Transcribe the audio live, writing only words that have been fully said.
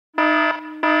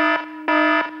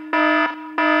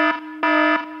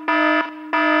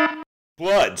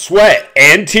blood, sweat,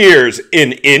 and tears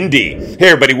in Indy. Hey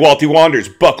everybody, Walty Wanders,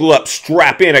 buckle up,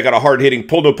 strap in. I got a hard-hitting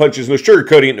pull, no punches, no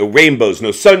sugarcoating, no rainbows,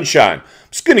 no sunshine. I'm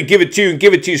just going to give it to you and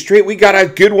give it to you straight. We got a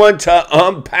good one to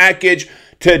unpackage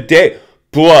today.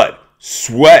 Blood,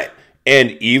 sweat,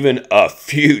 and even a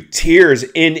few tears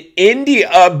in Indy.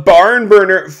 A barn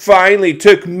burner finally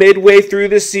took midway through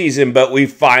the season, but we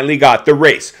finally got the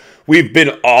race we've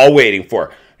been all waiting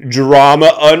for.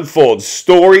 Drama unfolds,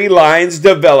 storylines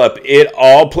develop, it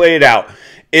all played out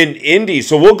in Indy.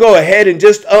 So we'll go ahead and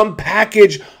just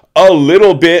unpackage a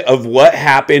little bit of what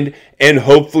happened and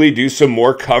hopefully do some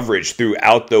more coverage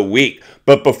throughout the week.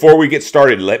 But before we get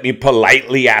started, let me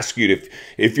politely ask you to,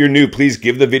 if you're new, please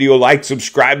give the video a like,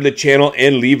 subscribe to the channel,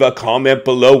 and leave a comment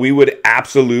below. We would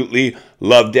absolutely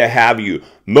love to have you.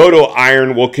 Moto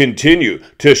Iron will continue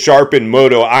to sharpen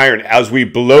Moto Iron as we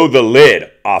blow the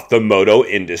lid off the moto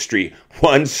industry.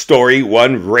 One story,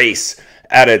 one race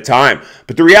at a time.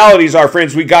 But the realities are,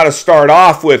 friends, we got to start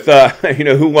off with,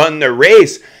 who won the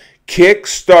race.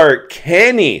 Kickstart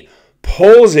Kenny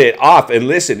pulls it off. And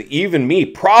listen, even me,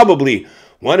 probably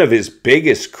one of his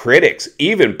biggest critics,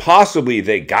 even possibly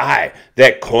the guy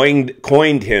that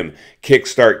coined him,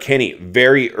 Kickstart Kenny,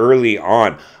 very early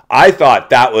on. I thought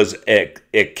that was a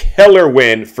killer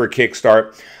win for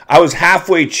Kickstart. I was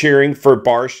halfway cheering for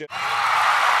Barsha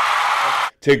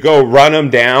to go run him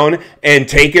down and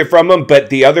take it from him, but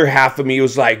the other half of me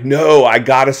was like, no, I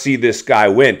got to see this guy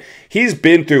win. He's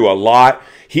been through a lot.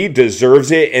 He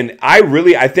deserves it, and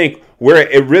I think where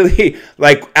it really,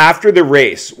 like after the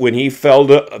race, when he fell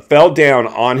down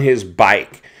on his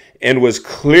bike and was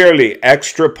clearly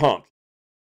extra pumped,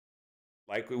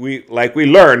 like we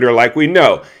learned, or like we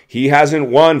know, he hasn't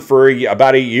won for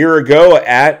about a year ago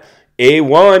at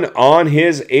A1 on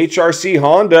his HRC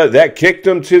Honda that kicked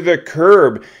him to the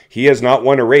curb. He has not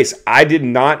won a race. I did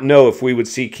not know if we would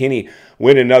see Kenny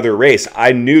win another race.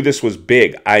 I knew this was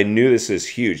big. I knew this is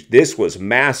huge. This was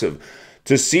massive.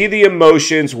 To see the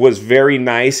emotions was very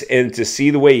nice, and to see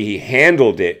the way he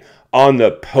handled it on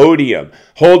the podium,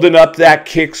 holding up that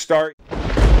kickstart.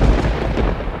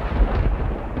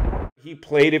 He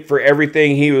played it for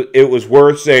everything it was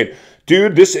worth, saying,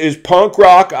 dude, this is punk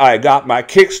rock. I got my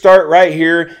kickstart right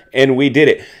here, and we did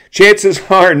it. Chances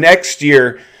are next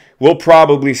year we'll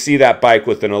probably see that bike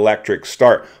with an electric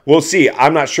start. We'll see.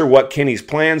 I'm not sure what Kenny's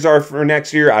plans are for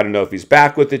next year. I don't know if he's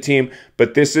back with the team,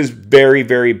 but this is very,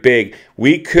 very big.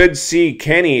 We could see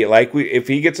Kenny, if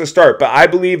he gets a start, but I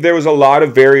believe there was a lot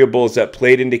of variables that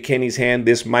played into Kenny's hand.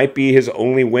 This might be his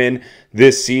only win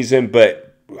this season, but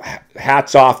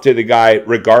hats off to the guy,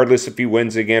 regardless if he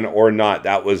wins again or not.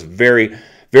 That was very,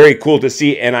 very cool to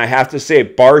see. And I have to say,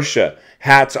 Barsha,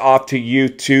 hats off to you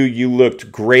too. You looked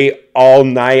great all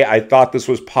night. I thought this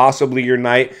was possibly your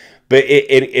night, but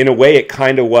in a way it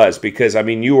kind of was, because I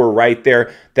mean, you were right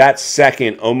there. That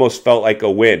second almost felt like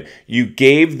a win. You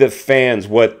gave the fans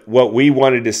what we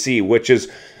wanted to see, which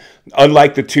is,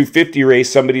 unlike the 250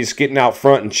 race, somebody's getting out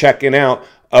front and checking out.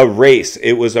 A race.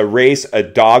 It was a race, a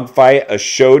dogfight, a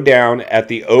showdown at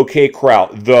the OK Corral,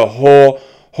 the whole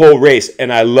race.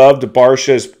 And I loved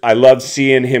Barsha's, I loved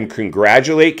seeing him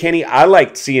congratulate Kenny. I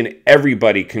liked seeing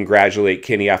everybody congratulate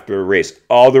Kenny after a race.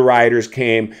 All the riders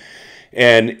came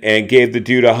and gave the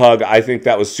dude a hug. I think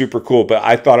that was super cool, but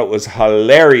I thought it was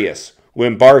hilarious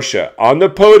when Barsha on the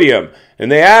podium,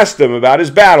 and they asked him about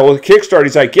his battle with Kickstart.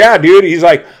 He's like, yeah, dude. He's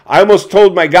like, I almost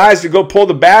told my guys to go pull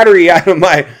the battery out of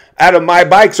my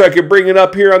bike so I could bring it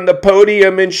up here on the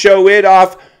podium and show it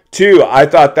off too. I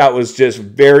thought that was just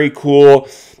very cool,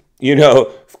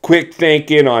 quick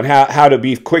thinking on how to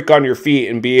be quick on your feet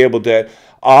and be able to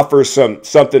offer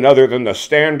something other than the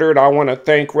standard. I want to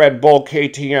thank Red Bull,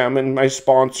 KTM, and my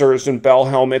sponsors, and Bell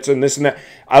helmets, and this and that.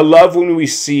 I love when we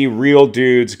see real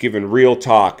dudes giving real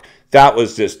talk. That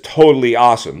was just totally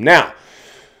awesome. Now,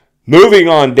 moving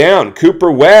on down,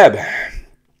 Cooper Webb.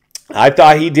 I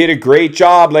thought he did a great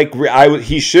job.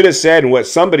 He should have said, and what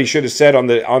somebody should have said on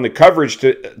the coverage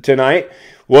tonight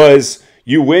was,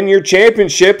 you win your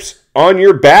championships on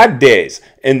your bad days.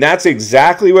 And that's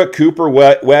exactly what Cooper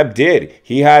Webb did.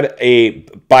 He had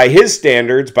by his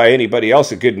standards, by anybody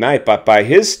else, a good night, but by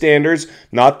his standards,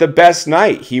 not the best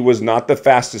night. He was not the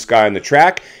fastest guy on the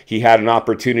track. He had an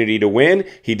opportunity to win.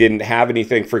 He didn't have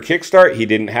anything for Kickstart. He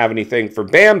didn't have anything for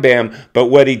Bam Bam, but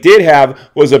what he did have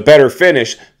was a better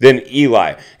finish than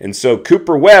Eli. And so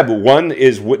Cooper Webb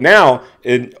is now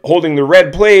holding the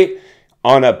red plate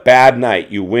on a bad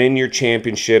night. You win your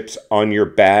championships on your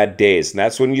bad days. And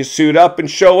that's when you suit up and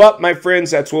show up, my friends.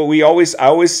 That's what I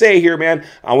always say here, man.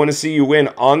 I want to see you win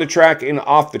on the track and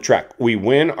off the track. We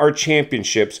win our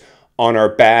championships on our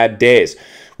bad days.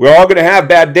 We're all going to have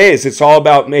bad days. It's all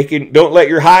about don't let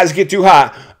your highs get too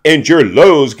high and your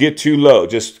lows get too low.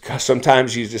 Just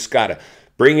sometimes you just got to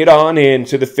bring it on in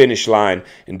to the finish line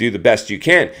and do the best you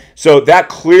can. So that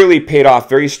clearly paid off.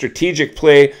 Very strategic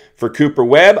play for Cooper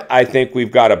Webb. I think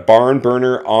we've got a barn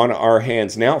burner on our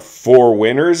hands now. 4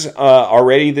 winners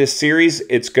already this series.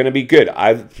 It's going to be good.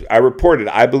 I reported,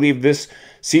 I believe this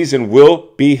season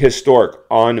will be historic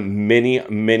on many,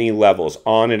 many levels,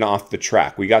 on and off the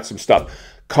track. We got some stuff.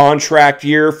 Contract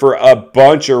year for a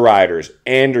bunch of riders.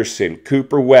 Anderson,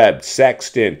 Cooper Webb,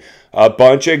 Sexton, a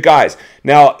bunch of guys.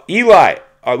 Now, Eli,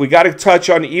 we got to touch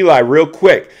on Eli real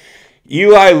quick.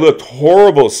 Eli looked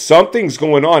horrible. Something's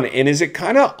going on. And is it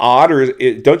kind of odd, or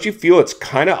don't you feel it's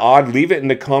kind of odd? Leave it in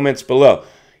the comments below.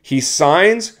 He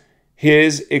signs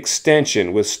his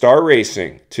extension with Star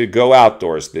Racing to go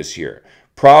outdoors this year.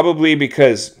 Probably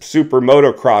because Super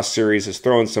Motocross Series is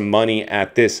throwing some money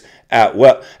at this as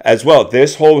well.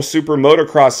 This whole Super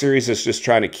Motocross Series is just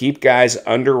trying to keep guys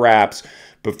under wraps.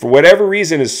 But for whatever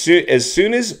reason, as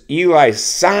soon as Eli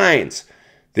signs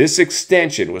this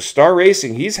extension with Star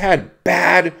Racing, he's had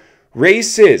bad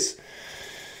races.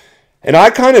 And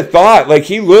I kind of thought, like,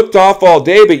 he looked off all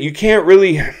day, but you can't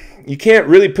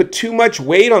really put too much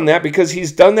weight on that because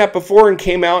he's done that before and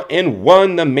came out and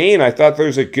won the main. I thought there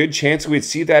was a good chance we'd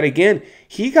see that again.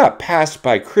 He got passed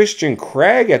by Christian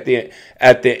Craig at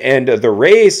the end of the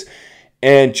race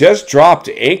and just dropped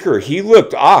anchor. He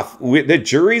looked off. The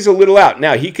jury's a little out.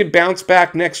 Now, he could bounce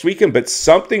back next weekend, but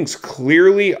something's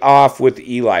clearly off with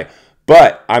Eli.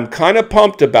 But I'm kind of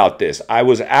pumped about this. I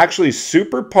was actually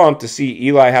super pumped to see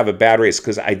Eli have a bad race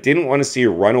because I didn't want to see a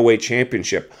runaway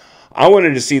championship. I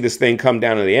wanted to see this thing come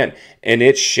down to the end, and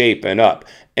it's shaping up.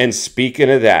 And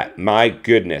speaking of that, my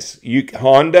goodness,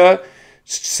 Honda,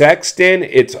 Sexton,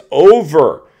 it's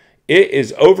over. It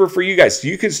is over for you guys.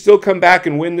 You can still come back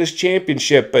and win this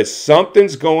championship, but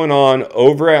something's going on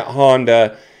over at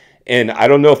Honda, and I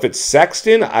don't know if it's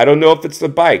Sexton. I don't know if it's the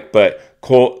bike, but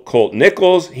Colt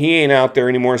Nichols, he ain't out there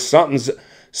anymore. Something's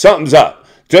up.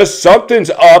 Just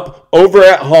something's up over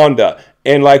at Honda.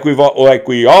 And like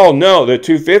we all know, the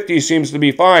 250 seems to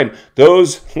be fine.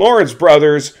 Those Lawrence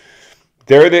brothers,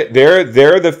 they're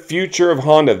the future of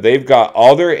Honda. They've got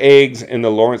all their eggs in the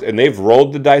Lawrence, and they've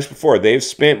rolled the dice before. They've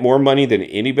spent more money than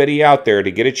anybody out there to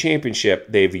get a championship.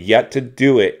 They've yet to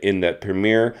do it in the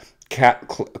premier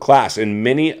class in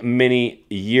many, many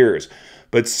years.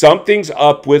 But something's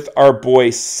up with our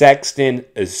boy Sexton.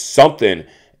 Something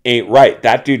ain't right.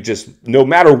 That dude just, no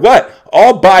matter what,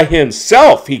 all by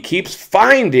himself, he keeps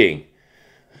finding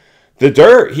the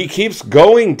dirt. He keeps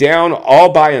going down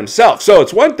all by himself. So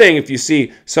it's one thing if you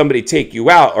see somebody take you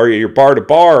out, or you're bar to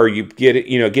bar, or you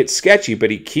get sketchy,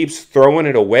 but he keeps throwing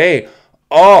it away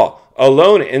all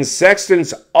alone. And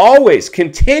Sexton's always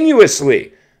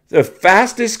continuously the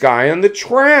fastest guy on the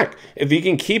track. If he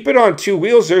can keep it on 2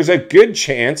 wheels, there's a good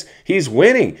chance he's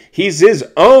winning. He's his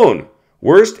own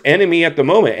worst enemy at the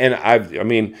moment. And I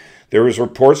mean, there was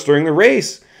reports during the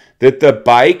race that the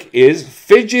bike is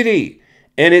fidgety.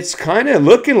 And it's kind of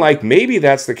looking like maybe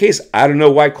that's the case. I don't know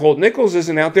why Colt Nichols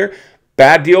isn't out there.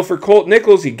 Bad deal for Colt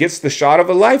Nichols. He gets the shot of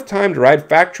a lifetime to ride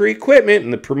factory equipment in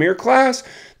the premier class.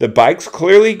 The bike's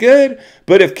clearly good.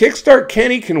 But if Kickstart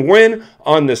Kenny can win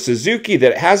on the Suzuki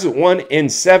that hasn't won in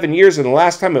 7 years, and the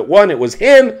last time it won, it was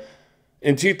him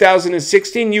in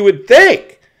 2016, you would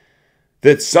think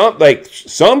that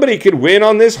somebody could win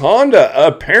on this Honda.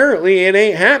 Apparently, it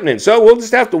ain't happening. So we'll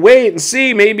just have to wait and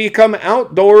see. Maybe come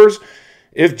outdoors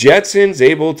if Jetson's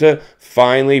able to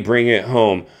finally bring it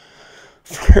home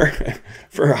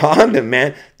for Honda,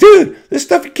 man. Dude, this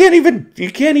stuff, you can't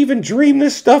even dream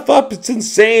this stuff up. It's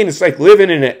insane. It's like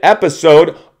living in an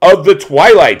episode of The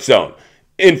Twilight Zone.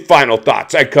 In final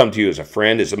thoughts, I come to you as a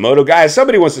friend, as a moto guy, as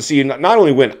somebody wants to see you not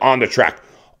only win on the track,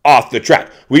 off the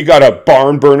track. We got a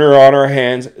barn burner on our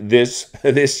hands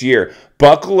this year.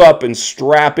 Buckle up and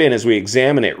strap in as we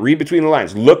examine it. Read between the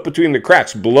lines. Look between the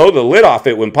cracks. Blow the lid off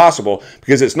it when possible,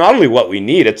 because it's not only what we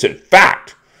need, it's in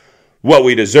fact what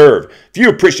we deserve. If you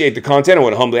appreciate the content, I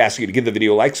want to humbly ask you to give the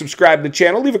video a like, subscribe to the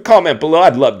channel, leave a comment below.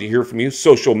 I'd love to hear from you.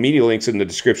 Social media links in the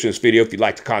description of this video if you'd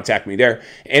like to contact me there.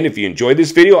 And if you enjoyed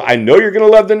this video, I know you're going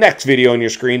to love the next video on your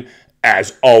screen.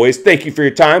 As always, thank you for your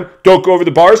time. Don't go over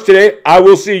the bars today. I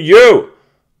will see you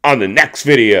on the next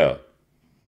video.